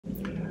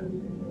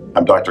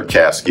I'm Dr.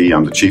 Caskey.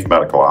 I'm the Chief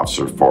Medical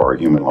Officer for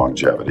Human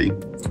Longevity.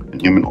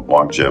 And Human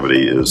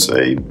Longevity is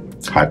a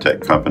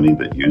high-tech company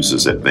that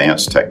uses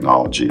advanced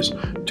technologies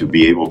to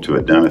be able to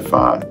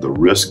identify the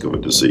risk of a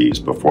disease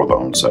before the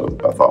onset of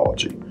the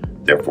pathology,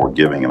 therefore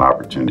giving an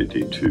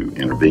opportunity to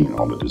intervene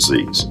on the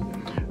disease.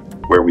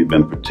 Where we've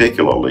been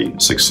particularly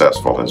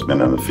successful has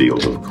been in the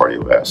field of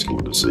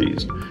cardiovascular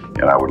disease,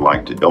 and I would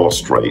like to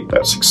illustrate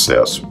that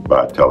success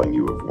by telling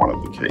you of one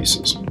of the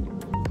cases.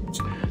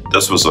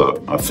 This was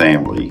a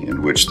family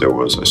in which there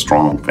was a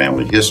strong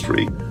family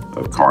history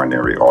of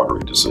coronary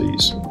artery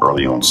disease,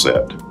 early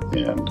onset,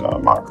 and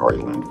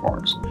myocardial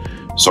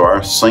infarcts. So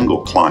our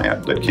single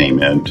client that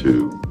came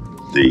into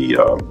the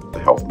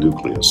Health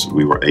Nucleus,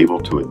 we were able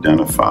to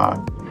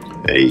identify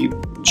a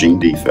gene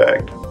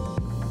defect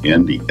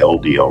in the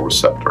LDL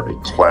receptor,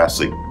 a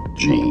classic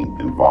gene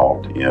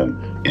involved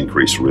in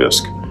increased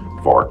risk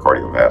for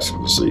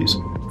cardiovascular disease.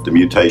 The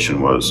mutation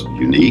was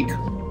unique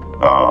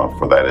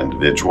for that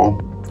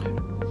individual.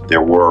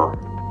 There were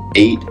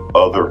 8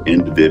 other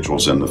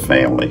individuals in the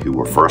family who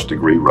were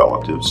first-degree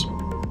relatives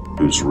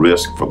whose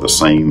risk for the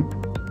same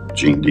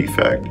gene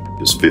defect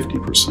is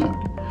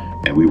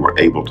 50%. And we were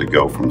able to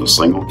go from the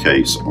single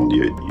case on the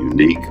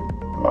unique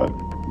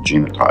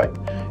genotype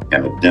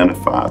and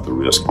identify the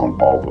risk on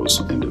all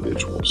those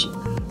individuals.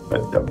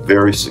 A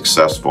very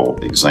successful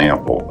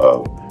example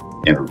of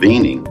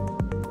intervening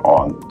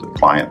on the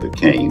client that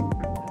came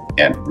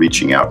and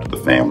reaching out to the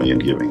family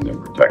and giving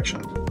them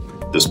protection.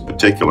 This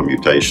particular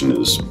mutation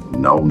is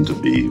known to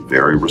be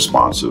very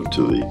responsive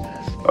to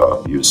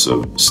the use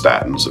of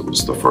statins. It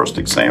was the first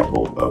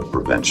example of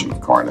prevention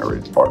of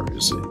coronary artery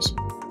disease.